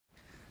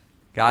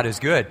God is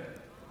good.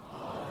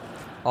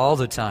 All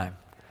the time.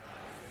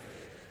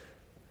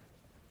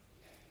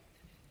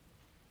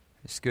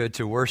 It's good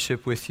to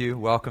worship with you.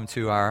 Welcome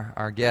to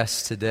our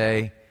guests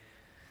today. I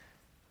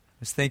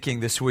was thinking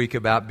this week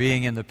about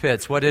being in the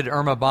pits. What did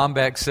Irma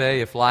Bombeck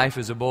say? If life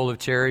is a bowl of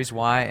cherries,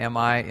 why am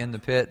I in the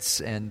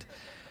pits? And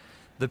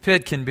the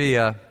pit can be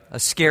a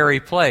scary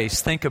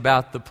place. Think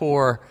about the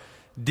poor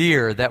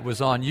deer that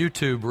was on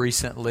YouTube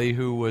recently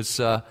who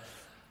was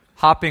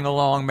hopping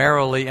along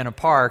merrily in a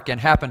park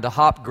and happened to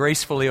hop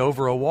gracefully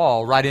over a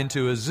wall right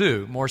into a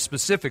zoo, more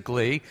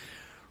specifically,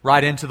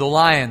 right into the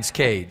lion's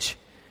cage.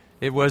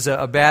 It was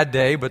a bad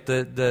day, but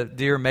the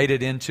deer made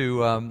it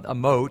into a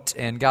moat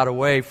and got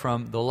away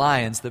from the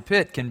lions. The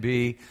pit can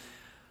be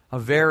a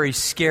very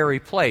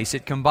scary place.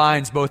 It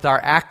combines both our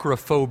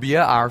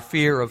acrophobia, our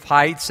fear of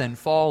heights and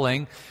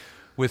falling,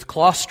 with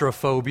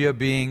claustrophobia,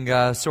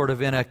 being sort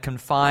of in a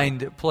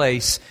confined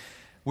place.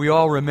 We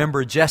all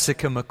remember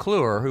Jessica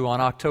McClure, who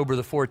on October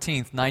the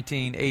 14th,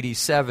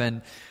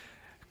 1987,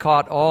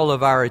 caught all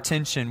of our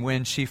attention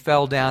when she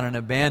fell down an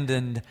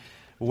abandoned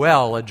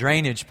well, a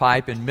drainage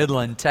pipe in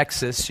Midland,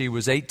 Texas. She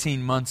was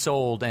 18 months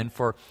old, and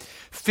for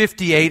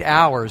 58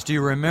 hours, do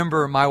you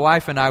remember, my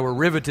wife and I were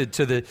riveted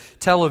to the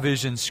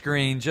television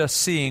screen just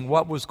seeing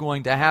what was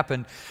going to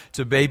happen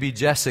to baby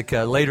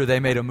Jessica. Later they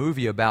made a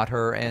movie about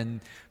her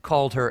and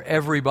called her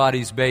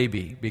Everybody's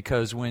Baby,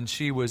 because when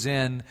she was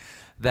in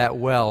that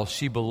well,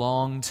 she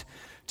belonged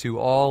to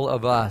all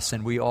of us,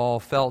 and we all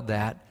felt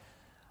that.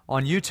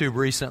 On YouTube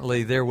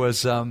recently, there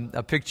was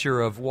a picture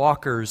of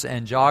walkers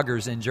and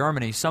joggers in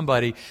Germany.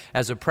 Somebody,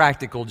 as a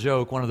practical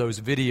joke, one of those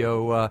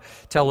video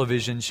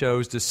television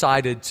shows,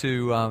 decided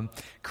to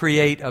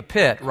create a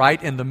pit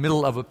right in the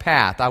middle of a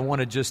path. I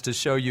wanted just to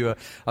show you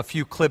a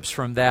few clips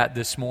from that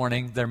this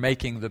morning. They're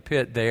making the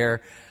pit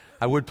there.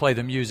 I would play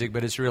the music,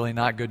 but it's really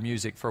not good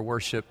music for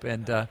worship.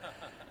 And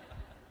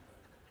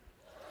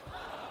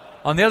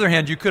on the other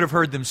hand, you could have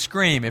heard them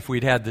scream if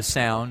we'd had the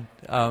sound.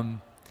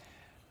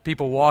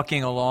 People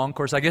walking along. Of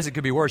course, I guess it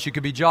could be worse. You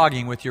could be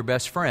jogging with your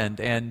best friend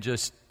and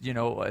just,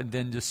 and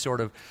then just sort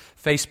of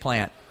face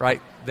plant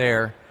right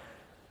there.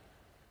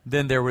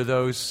 Then there were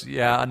those,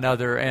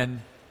 another.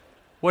 And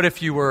what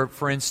if you were,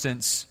 for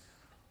instance,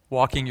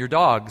 walking your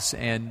dogs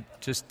and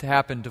just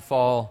happened to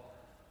fall?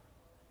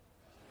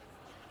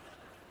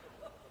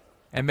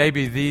 And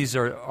maybe these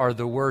are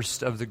the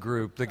worst of the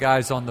group, the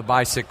guys on the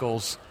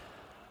bicycles.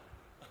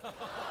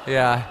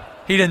 Yeah,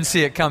 he didn't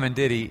see it coming,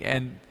 did he?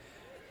 And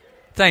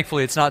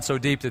thankfully, it's not so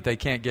deep that they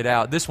can't get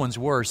out. This one's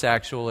worse,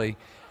 actually.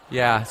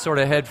 Yeah, sort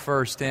of head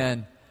first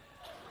in.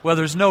 Well,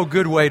 there's no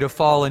good way to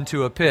fall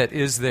into a pit,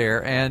 is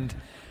there? And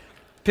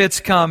pits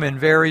come in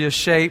various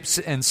shapes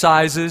and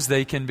sizes.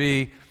 They can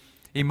be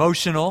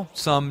emotional,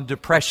 some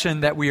depression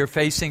that we are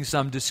facing,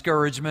 some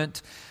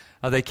discouragement.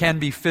 They can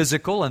be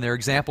physical, and there are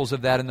examples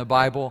of that in the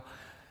Bible.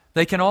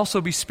 They can also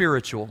be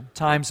spiritual,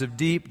 times of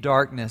deep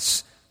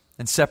darkness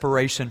and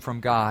separation from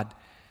God.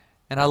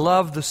 And I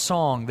love the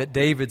song that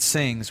David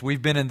sings.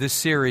 We've been in this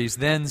series,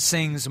 Then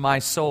Sings My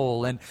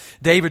Soul. And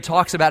David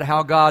talks about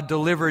how God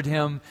delivered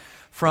him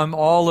from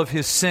all of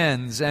his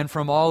sins and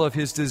from all of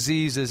his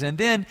diseases. And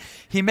then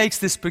he makes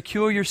this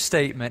peculiar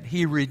statement.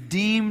 He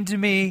redeemed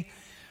me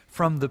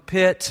from the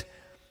pit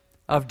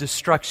of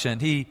destruction.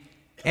 He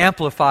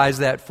amplifies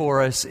that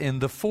for us in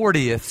the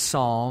 40th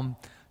Psalm,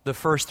 the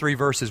first 3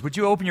 verses. Would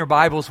you open your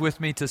Bibles with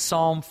me to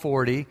Psalm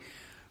 40,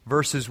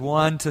 verses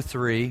 1 to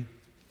 3.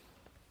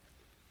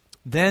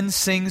 Then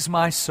sings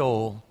my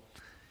soul,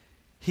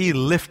 He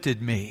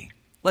lifted me.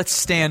 Let's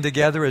stand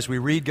together as we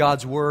read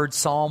God's Word,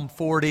 Psalm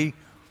 40.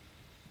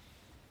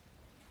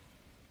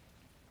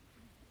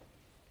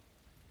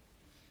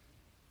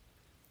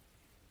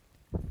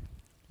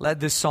 Let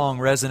this song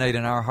resonate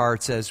in our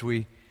hearts as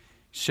we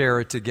share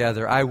it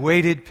together. I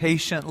waited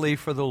patiently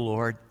for the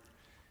Lord.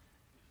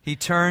 He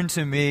turned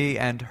to me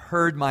and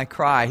heard my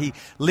cry. He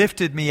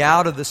lifted me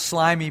out of the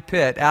slimy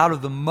pit, out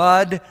of the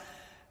mud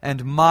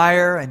and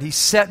mire, and He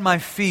set my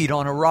feet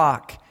on a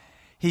rock.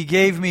 He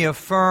gave me a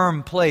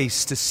firm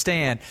place to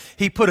stand.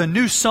 He put a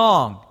new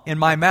song in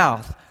my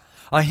mouth,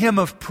 a hymn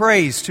of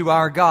praise to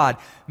our God.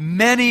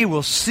 Many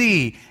will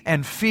see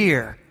and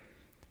fear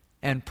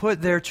and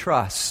put their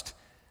trust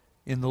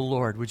in the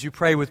Lord. Would you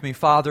pray with me?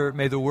 Father,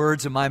 may the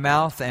words of my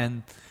mouth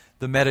and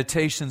the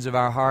meditations of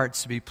our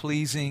hearts be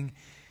pleasing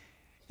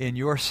in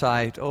Your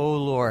sight, O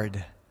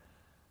Lord,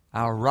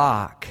 our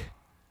rock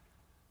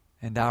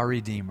and our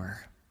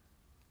Redeemer.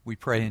 We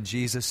pray in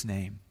Jesus'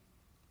 name.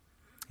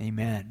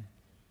 Amen.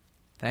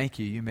 Thank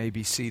you. You may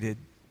be seated.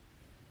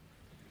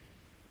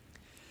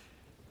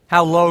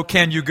 How low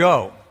can you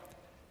go?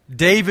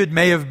 David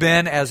may have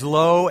been as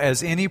low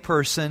as any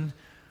person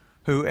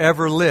who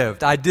ever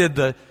lived. I did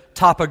the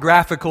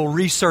topographical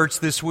research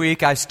this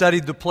week. I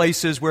studied the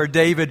places where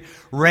David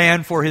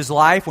ran for his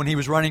life. When he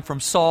was running from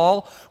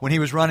Saul, when he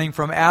was running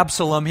from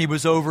Absalom, he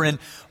was over in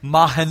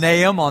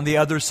Mahanaim on the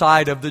other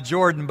side of the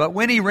Jordan. But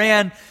when he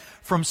ran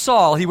from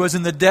Saul, he was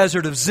in the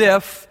desert of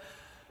Ziph.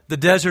 the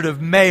desert of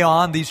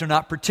Maon. These are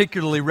not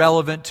particularly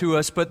relevant to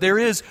us, but there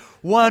is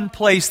one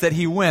place that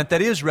he went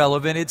that is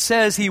relevant. It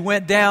says he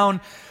went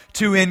down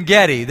to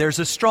En-Gedi. There's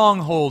a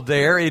stronghold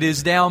there. It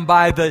is down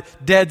by the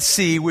Dead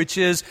Sea, which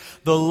is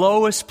the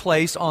lowest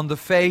place on the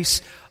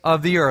face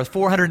of the earth,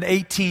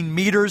 418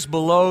 meters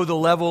below the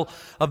level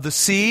of the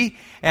sea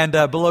and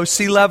below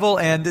sea level.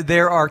 And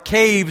there are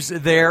caves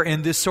there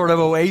in this sort of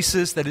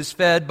oasis that is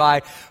fed by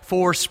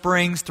 4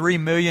 springs. 3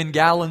 million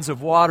gallons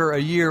of water a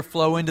year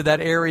flow into that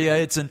area.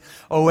 It's an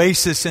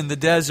oasis in the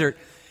desert.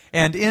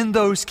 And in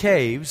those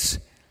caves,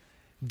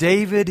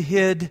 David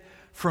hid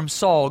from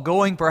Saul,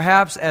 going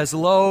perhaps as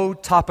low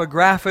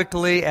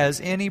topographically as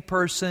any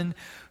person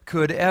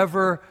could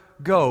ever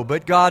go.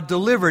 But God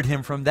delivered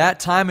him from that.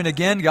 Time and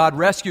again, God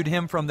rescued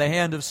him from the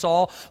hand of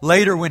Saul.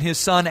 Later, when his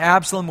son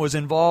Absalom was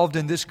involved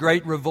in this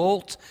great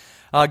revolt,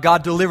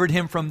 God delivered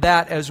him from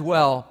that as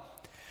well.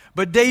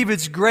 But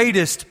David's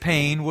greatest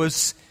pain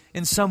was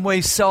in some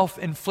ways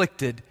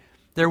self-inflicted.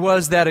 There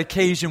was that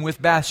occasion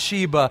with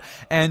Bathsheba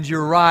and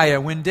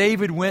Uriah when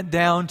David went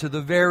down to the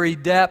very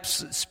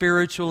depths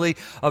spiritually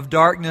of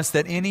darkness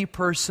that any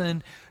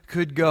person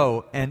could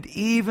go. And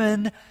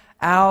even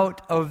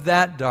out of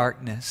that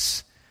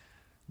darkness,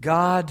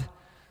 God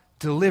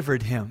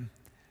delivered him.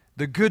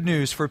 The good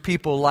news for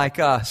people like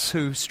us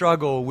who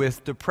struggle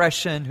with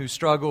depression, who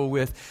struggle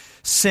with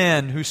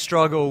sin, who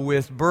struggle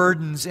with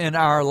burdens in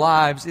our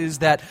lives is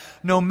that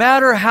no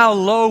matter how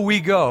low we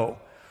go,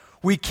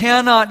 we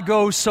cannot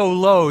go so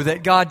low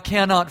that God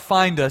cannot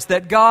find us,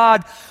 that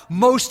God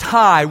Most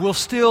High will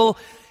still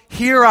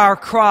hear our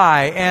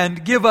cry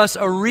and give us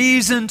a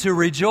reason to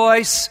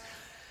rejoice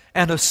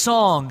and a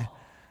song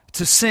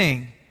to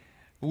sing.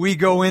 We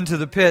go into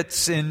the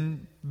pits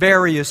in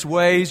various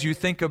ways. You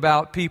think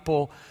about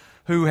people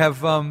who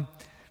have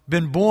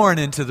been born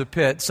into the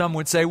pit. Some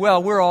would say,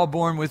 well, we're all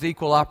born with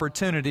equal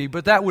opportunity,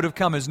 but that would have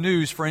come as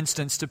news, for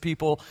instance, to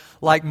people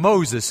like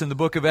Moses in the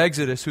book of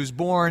Exodus, who's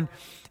born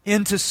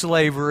into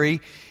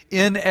slavery,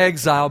 in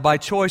exile, by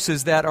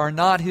choices that are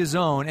not his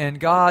own, and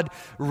God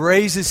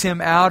raises him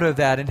out of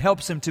that and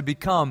helps him to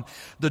become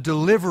the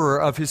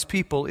deliverer of his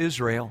people,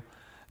 Israel.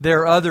 There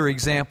are other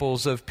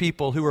examples of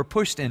people who are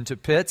pushed into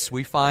pits.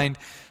 We find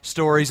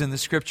stories in the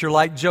Scripture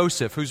like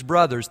Joseph, whose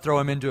brothers throw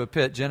him into a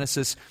pit.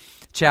 Genesis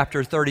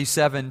chapter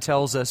 37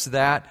 tells us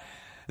that.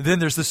 Then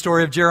there's the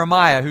story of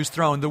Jeremiah, who's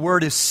thrown. The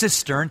word is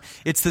cistern.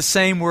 It's the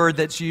same word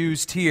that's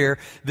used here.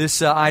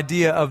 This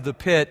idea of the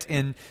pit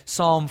in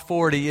Psalm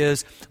 40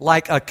 is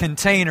like a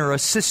container, a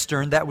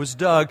cistern that was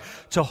dug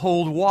to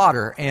hold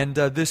water. And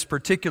this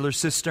particular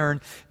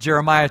cistern,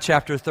 Jeremiah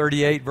chapter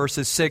 38,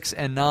 verses 6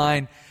 and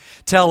 9,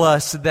 tell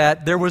us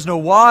that there was no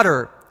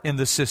water in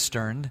the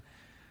cistern,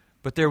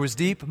 but there was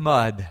deep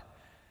mud.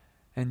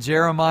 And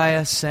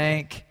Jeremiah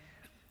sank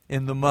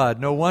in the mud.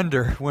 No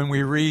wonder when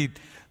we read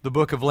the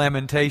book of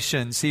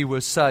Lamentations, he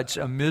was such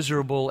a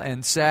miserable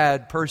and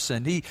sad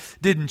person. He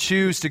didn't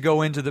choose to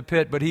go into the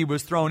pit, but he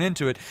was thrown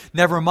into it.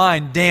 Never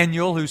mind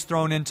Daniel, who's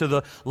thrown into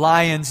the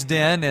lion's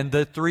den, and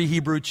the 3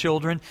 Hebrew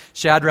children,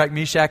 Shadrach,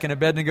 Meshach, and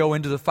Abednego,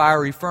 into the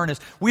fiery furnace.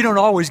 We don't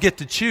always get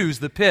to choose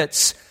the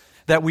pits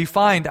that we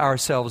find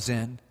ourselves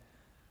in,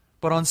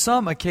 but on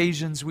some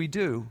occasions we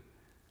do.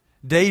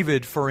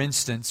 David, for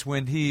instance,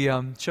 when he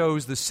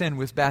chose the sin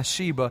with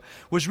Bathsheba,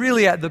 was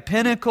really at the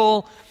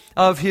pinnacle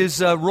of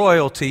his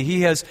royalty.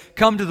 He has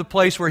come to the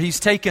place where he's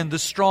taken the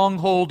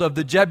stronghold of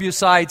the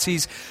Jebusites.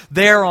 He's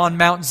there on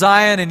Mount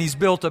Zion, and he's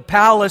built a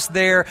palace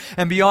there.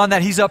 And beyond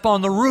that, he's up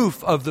on the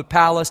roof of the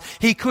palace.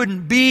 He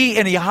couldn't be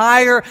any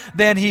higher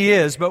than he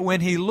is. But when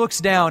he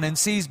looks down and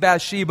sees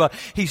Bathsheba,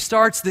 he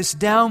starts this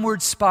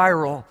downward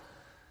spiral,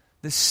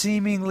 this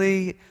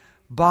seemingly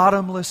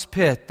bottomless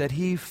pit that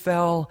he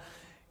fell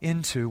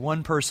into.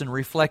 One person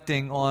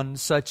reflecting on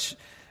such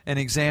an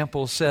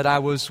example said, I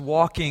was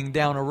walking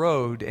down a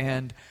road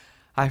and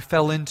I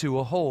fell into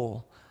a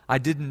hole. I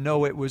didn't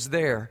know it was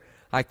there.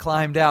 I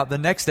climbed out. The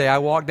next day I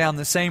walked down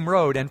the same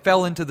road and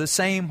fell into the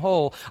same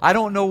hole. I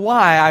don't know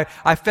why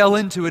I fell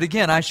into it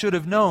again. I should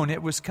have known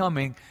it was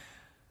coming.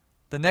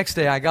 The next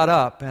day I got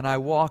up and I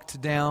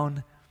walked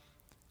down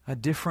a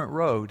different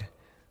road.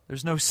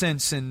 There's no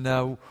sense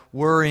in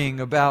worrying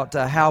about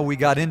how we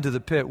got into the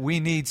pit. We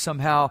need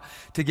somehow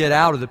to get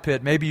out of the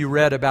pit. Maybe you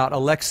read about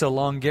Alexa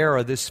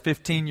Longera, this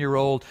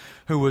 15-year-old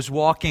who was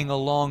walking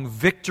along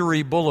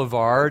Victory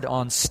Boulevard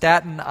on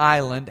Staten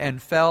Island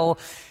and fell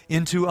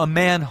into a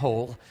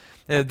manhole.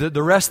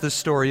 The rest of the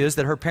story is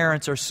that her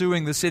parents are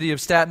suing the city of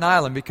Staten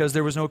Island because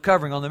there was no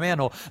covering on the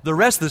manhole. The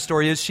rest of the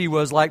story is she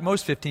was, like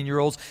most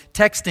 15-year-olds,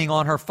 texting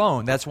on her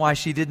phone. That's why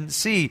she didn't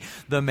see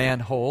the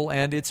manhole.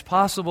 And it's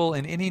possible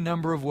in any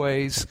number of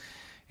ways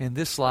in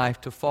this life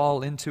to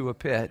fall into a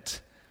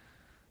pit.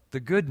 The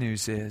good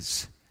news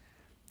is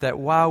that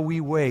while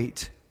we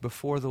wait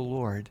before the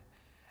Lord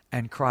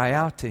and cry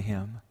out to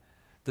Him,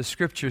 the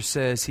Scripture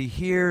says He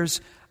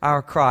hears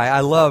our cry.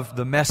 I love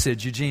the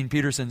Message, Eugene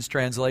Peterson's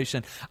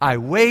translation. I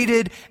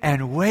waited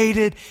and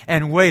waited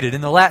and waited.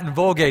 In the Latin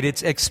Vulgate,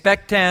 it's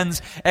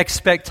expectans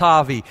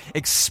expectavi.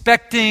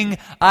 Expecting,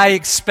 I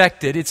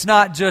expected. It's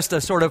not just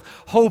a sort of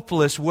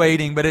hopeless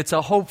waiting, but it's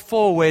a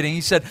hopeful waiting.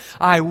 He said,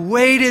 I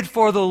waited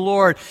for the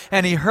Lord,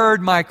 and He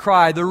heard my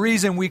cry. The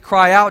reason we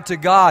cry out to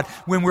God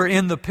when we're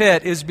in the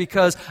pit is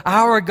because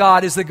our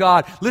God is the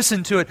God,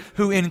 listen to it,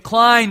 who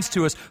inclines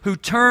to us, who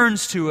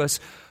turns to us,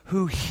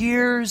 who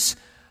hears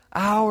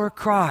our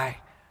cry.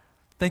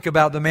 Think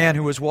about the man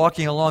who was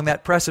walking along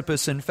that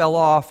precipice and fell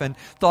off and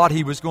thought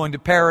he was going to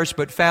perish,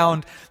 but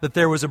found that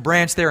there was a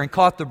branch there and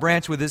caught the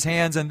branch with his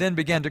hands and then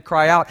began to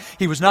cry out.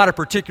 He was not a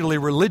particularly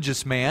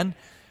religious man,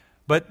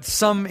 but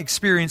some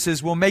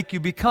experiences will make you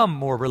become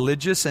more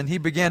religious. And he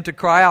began to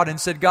cry out and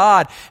said,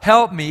 God,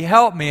 help me,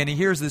 help me. And he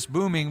hears this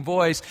booming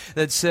voice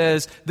that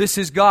says, this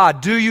is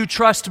God. Do you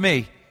trust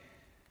me?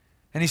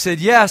 And he said,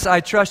 yes, I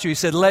trust you. He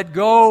said, let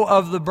go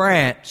of the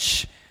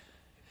branch.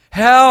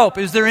 Help!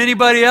 Is there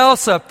anybody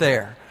else up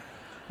there?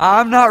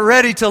 I'm not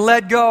ready to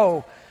let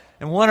go.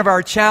 And one of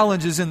our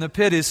challenges in the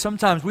pit is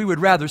sometimes we would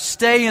rather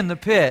stay in the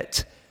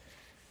pit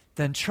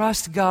than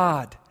trust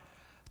God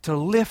to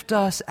lift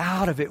us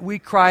out of it. We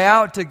cry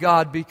out to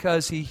God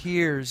because He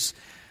hears.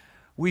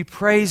 We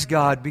praise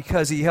God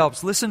because He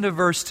helps. Listen to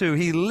verse 2.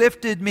 He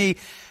lifted me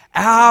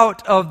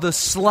out of the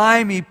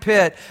slimy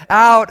pit,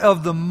 out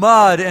of the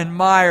mud and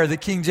mire. The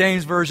King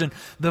James Version,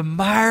 the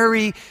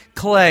miry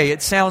clay.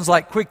 It sounds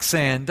like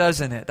quicksand,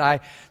 doesn't it? I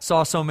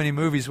saw so many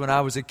movies when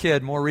I was a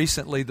kid. More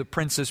recently, The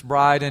Princess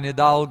Bride and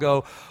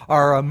Hidalgo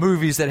are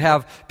movies that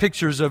have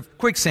pictures of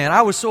quicksand.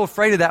 I was so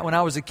afraid of that when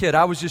I was a kid.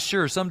 I was just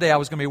sure someday I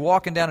was going to be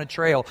walking down a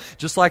trail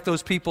just like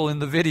those people in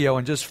the video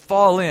and just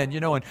fall in,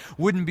 and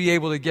wouldn't be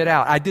able to get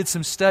out. I did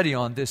some study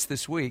on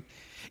this week.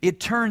 It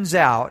turns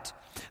out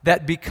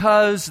that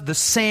because the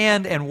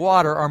sand and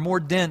water are more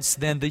dense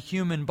than the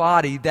human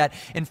body, that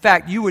in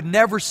fact you would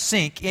never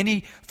sink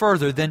any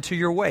further than to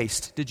your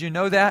waist. Did you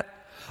know that?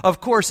 Of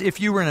course, if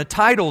you were in a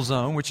tidal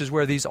zone, which is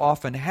where these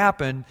often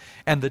happen,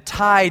 and the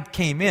tide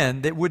came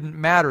in, it wouldn't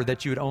matter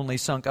that you had only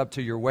sunk up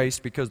to your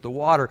waist because the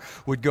water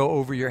would go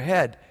over your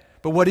head.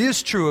 But what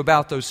is true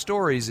about those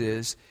stories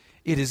is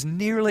it is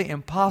nearly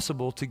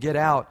impossible to get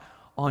out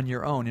on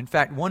your own. In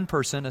fact, one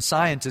person, a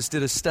scientist,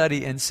 did a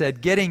study and said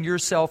getting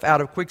yourself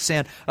out of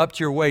quicksand up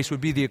to your waist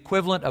would be the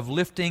equivalent of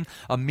lifting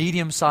a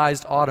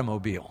medium-sized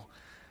automobile.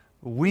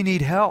 We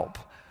need help.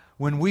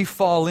 When we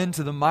fall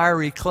into the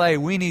miry clay,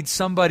 we need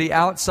somebody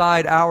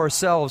outside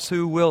ourselves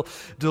who will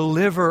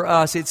deliver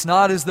us. It's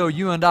not as though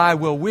you and I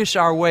will wish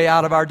our way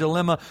out of our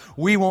dilemma.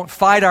 We won't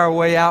fight our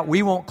way out.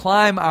 We won't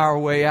climb our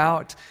way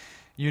out.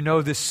 You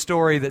know this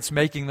story that's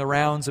making the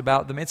rounds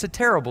about them. It's a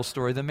terrible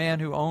story. The man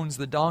who owns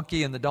the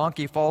donkey, and the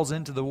donkey falls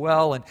into the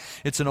well, and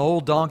it's an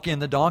old donkey, and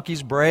the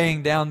donkey's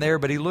braying down there,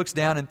 but he looks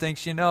down and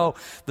thinks, the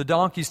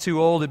donkey's too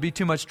old. It'd be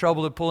too much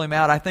trouble to pull him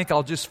out. I think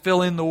I'll just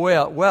fill in the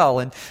well.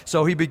 And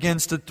so he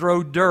begins to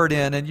throw dirt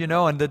in, and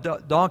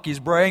the donkey's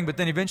braying, but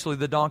then eventually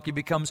the donkey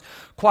becomes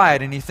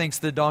quiet, and he thinks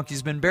the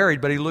donkey's been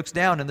buried, but he looks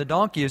down, and the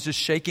donkey is just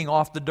shaking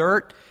off the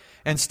dirt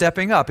and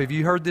stepping up. Have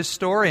you heard this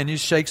story? And he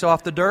shakes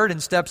off the dirt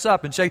and steps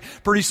up and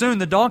pretty soon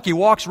the donkey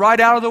walks right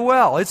out of the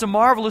well. It's a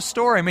marvelous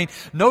story. I mean,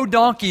 no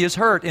donkey is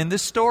hurt in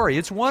this story.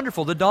 It's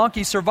wonderful. The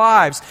donkey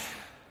survives.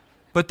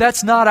 But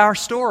that's not our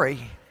story.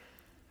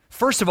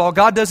 First of all,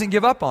 God doesn't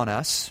give up on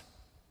us,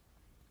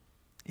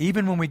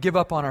 even when we give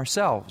up on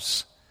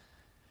ourselves.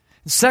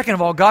 And second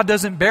of all, God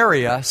doesn't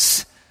bury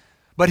us,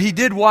 but He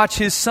did watch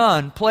His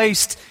Son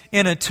placed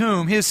in a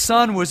tomb. His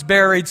Son was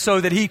buried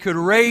so that He could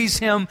raise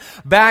Him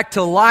back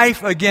to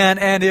life again.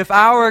 And if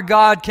our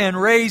God can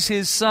raise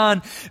His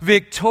Son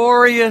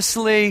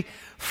victoriously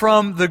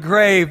from the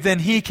grave, then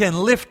He can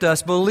lift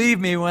us. Believe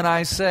me when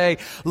I say,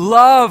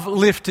 love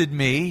lifted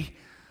me.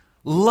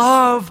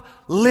 Love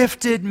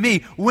lifted me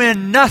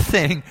when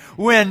nothing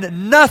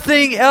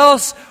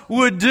else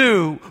would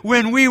do.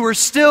 When we were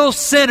still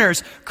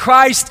sinners,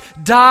 Christ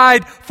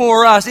died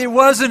for us. It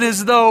wasn't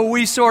as though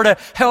we sort of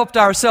helped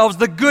ourselves.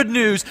 The good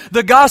news,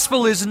 the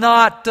gospel is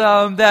not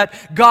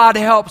that God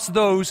helps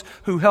those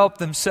who help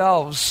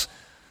themselves.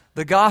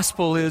 The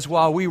gospel is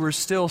while we were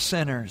still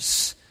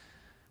sinners,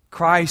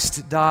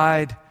 Christ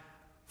died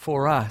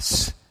for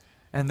us.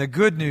 And the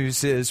good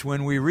news is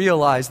when we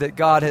realize that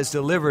God has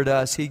delivered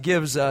us, He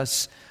gives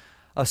us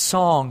a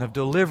song of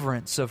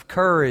deliverance, of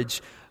courage,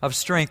 of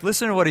strength.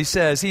 Listen to what He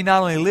says. He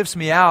not only lifts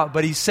me out,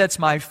 but He sets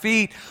my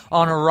feet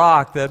on a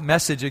rock. The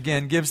message,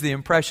 again, gives the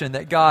impression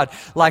that God,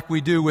 like we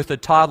do with a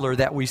toddler,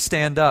 that we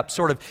stand up,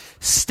 sort of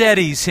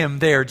steadies him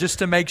there just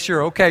to make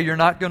sure, okay, you're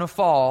not going to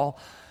fall.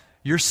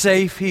 You're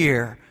safe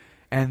here.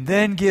 And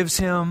then gives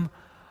him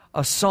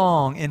a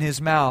song in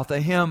his mouth, a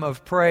hymn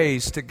of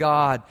praise to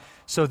God,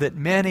 so that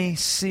many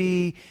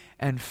see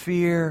and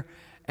fear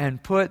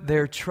and put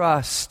their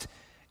trust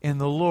in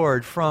the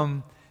Lord.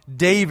 From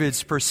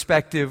David's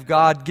perspective,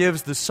 God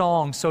gives the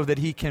song so that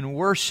he can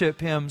worship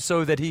Him,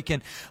 so that he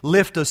can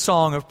lift a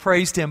song of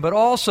praise to Him, but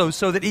also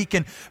so that he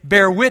can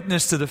bear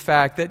witness to the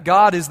fact that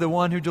God is the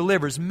one who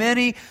delivers.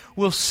 Many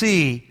will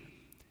see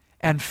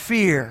and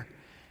fear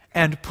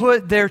and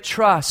put their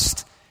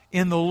trust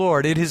in the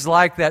Lord. It is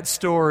like that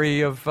story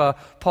of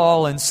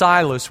Paul and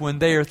Silas when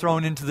they are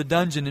thrown into the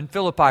dungeon in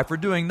Philippi for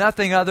doing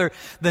nothing other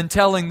than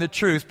telling the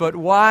truth. But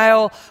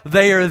while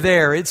they are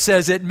there, it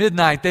says at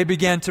midnight, they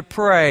began to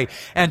pray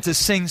and to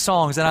sing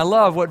songs. And I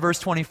love what verse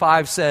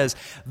 25 says.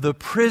 The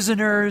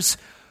prisoners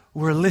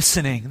were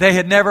listening. They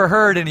had never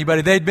heard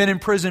anybody. They'd been in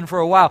prison for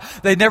a while.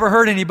 They'd never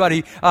heard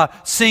anybody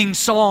sing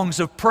songs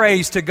of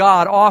praise to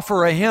God,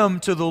 offer a hymn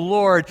to the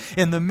Lord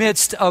in the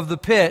midst of the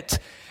pit.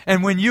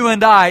 And when you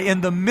and I,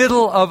 in the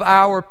middle of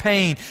our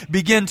pain,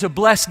 begin to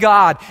bless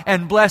God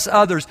and bless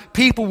others,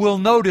 people will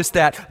notice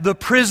that. The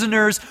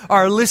prisoners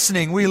are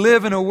listening. We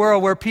live in a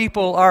world where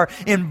people are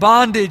in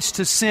bondage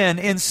to sin,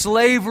 in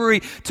slavery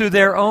to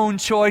their own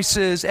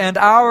choices, and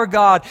our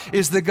God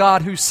is the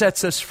God who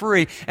sets us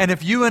free. And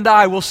if you and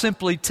I will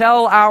simply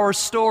tell our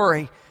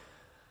story,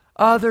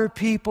 other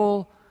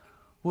people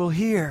will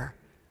hear.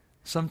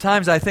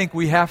 Sometimes I think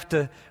we have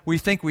to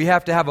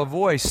have a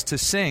voice to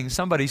sing.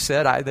 Somebody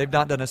said, they've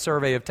not done a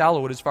survey of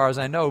Tallowood as far as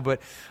I know,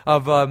 but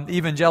of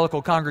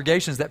evangelical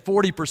congregations, that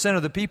 40%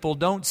 of the people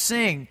don't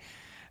sing.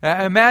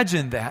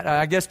 Imagine that.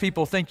 I guess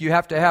people think you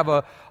have to have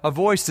a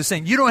voice to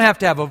sing. You don't have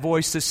to have a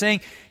voice to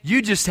sing.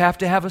 You just have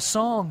to have a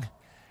song.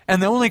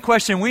 And the only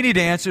question we need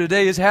to answer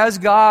today is, has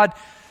God,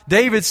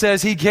 David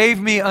says, He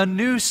gave me a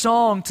new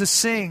song to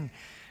sing.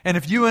 And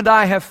if you and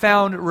I have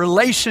found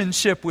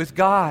relationship with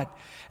God,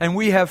 and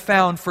we have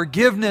found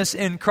forgiveness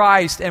in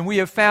Christ, and we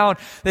have found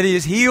that He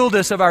has healed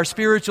us of our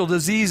spiritual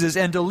diseases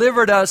and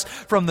delivered us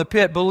from the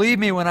pit, believe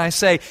me when I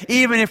say,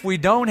 even if we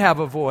don't have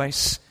a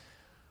voice,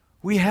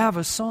 we have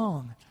a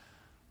song.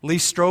 Lee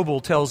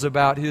Strobel tells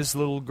about his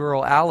little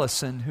girl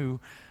Allison, who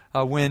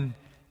when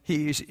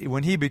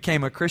he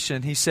became a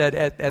Christian, he said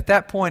at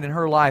that point in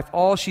her life,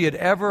 all she had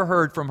ever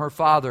heard from her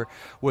father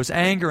was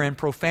anger and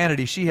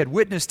profanity. She had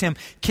witnessed him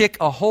kick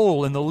a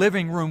hole in the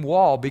living room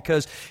wall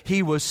because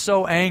he was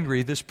so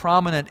angry, this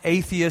prominent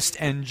atheist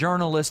and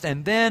journalist.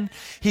 And then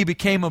he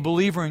became a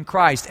believer in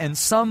Christ. And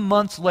some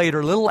months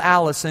later, little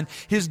Allison,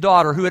 his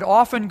daughter, who had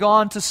often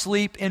gone to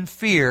sleep in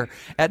fear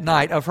at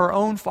night of her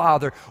own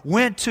father,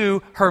 went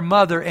to her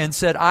mother and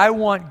said, I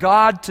want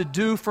God to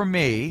do for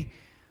me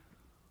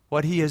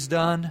what He has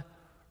done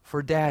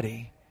for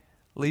Daddy.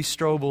 Lee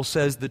Strobel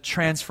says the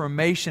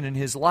transformation in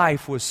his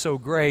life was so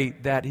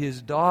great that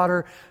his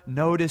daughter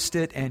noticed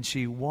it and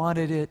she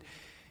wanted it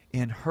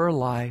in her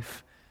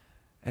life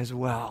as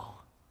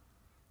well.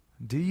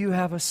 Do you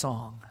have a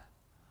song?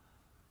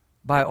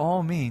 By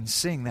all means,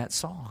 sing that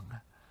song.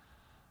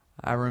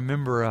 I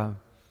remember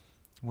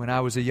when I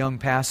was a young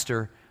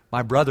pastor,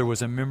 my brother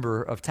was a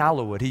member of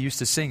Tallowood. He used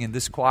to sing in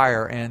this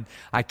choir, and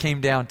I came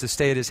down to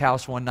stay at his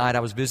house one night. I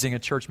was visiting a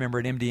church member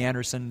at M.D.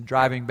 Anderson.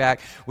 Driving back,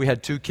 we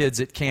had 2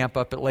 kids at camp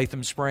up at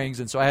Latham Springs,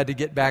 and so I had to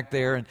get back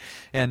there,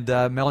 and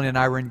Melanie and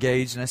I were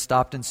engaged, and I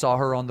stopped and saw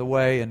her on the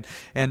way,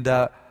 and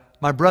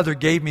my brother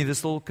gave me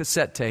this little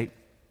cassette tape.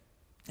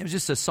 It was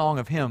just a song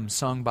of hymns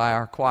sung by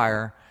our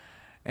choir,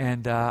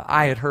 and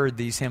I had heard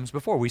these hymns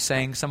before. We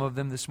sang some of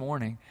them this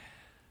morning,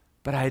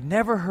 but I had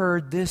never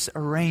heard this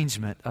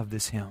arrangement of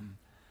this hymn.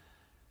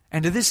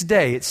 And to this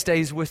day, it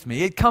stays with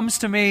me. It comes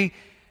to me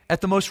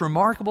at the most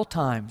remarkable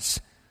times,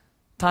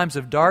 times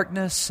of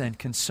darkness and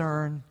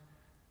concern,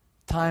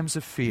 times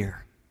of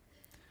fear.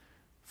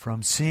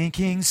 From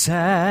sinking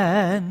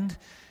sand,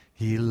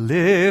 He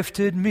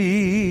lifted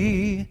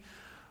me.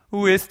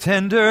 With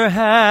tender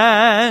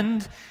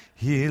hand,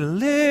 He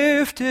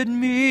lifted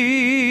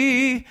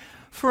me.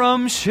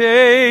 From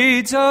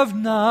shades of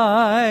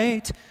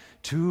night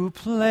to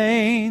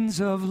plains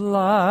of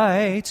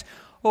light,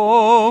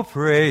 oh,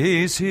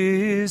 praise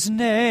His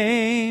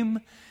name,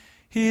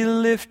 He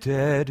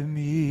lifted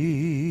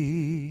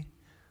me.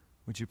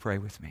 Would you pray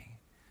with me?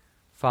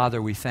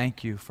 Father, we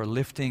thank You for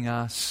lifting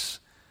us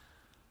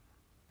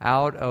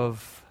out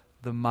of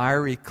the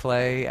miry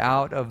clay,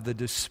 out of the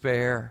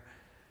despair,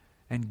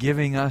 and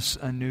giving us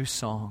a new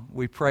song.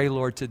 We pray,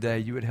 Lord, today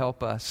You would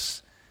help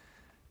us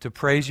to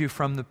praise You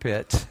from the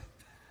pit,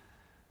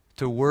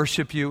 to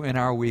worship You in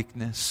our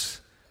weakness,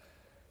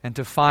 and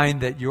to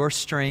find that Your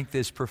strength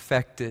is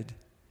perfected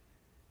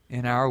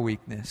in our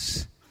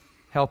weakness.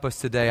 Help us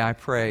today, I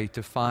pray,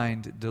 to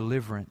find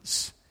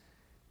deliverance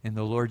in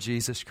the Lord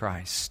Jesus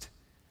Christ.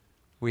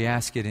 We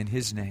ask it in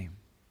His name.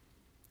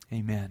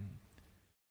 Amen.